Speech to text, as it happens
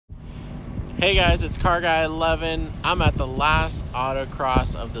Hey guys, it's Car Guy 11. I'm at the last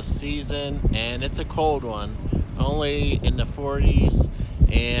autocross of the season, and it's a cold one, only in the 40s,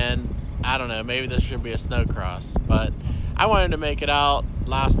 and I don't know, maybe this should be a snowcross, but I wanted to make it out,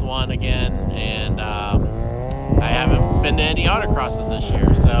 last one again, and I haven't been to any autocrosses this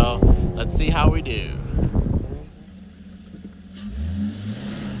year, so let's see how we do.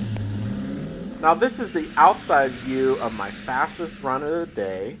 Now this is the outside view of my fastest run of the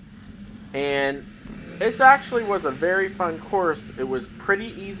day, and this actually was a very fun course. It was pretty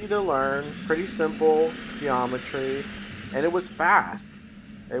easy to learn, pretty simple geometry, and it was fast.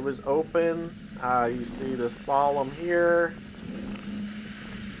 It was open. You see the slalom here,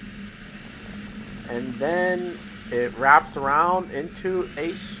 and then it wraps around into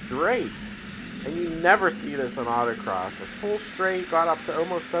a straight. And you never see this in autocross. A full straight got up to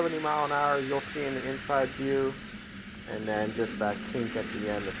almost 70 mile an hour. You'll see in the inside view. And then just that kink at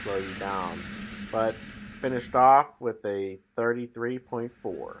the end to slow you down. But finished off with a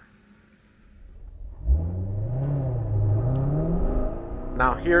 33.4.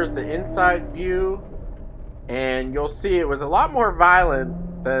 Now here's the inside view. And you'll see it was a lot more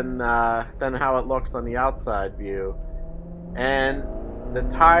violent than how it looks on the outside view. And the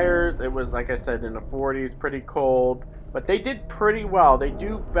tires, it was, like I said, in the 40s, pretty cold, but they did pretty well. They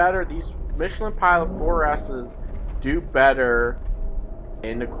do better. These Michelin Pilot 4S's do better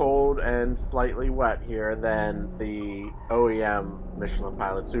in the cold and slightly wet here than the OEM Michelin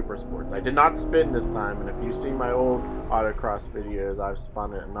Pilot Super Sports. I did not spin this time, and if you see my old autocross videos, I've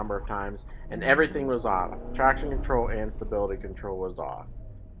spun it a number of times, and everything was off. Traction control and stability control was off.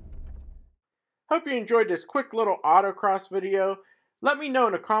 Hope you enjoyed this quick little autocross video. Let me know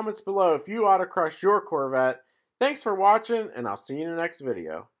in the comments below if you autocrossed your Corvette. Thanks for watching, and I'll see you in the next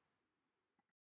video.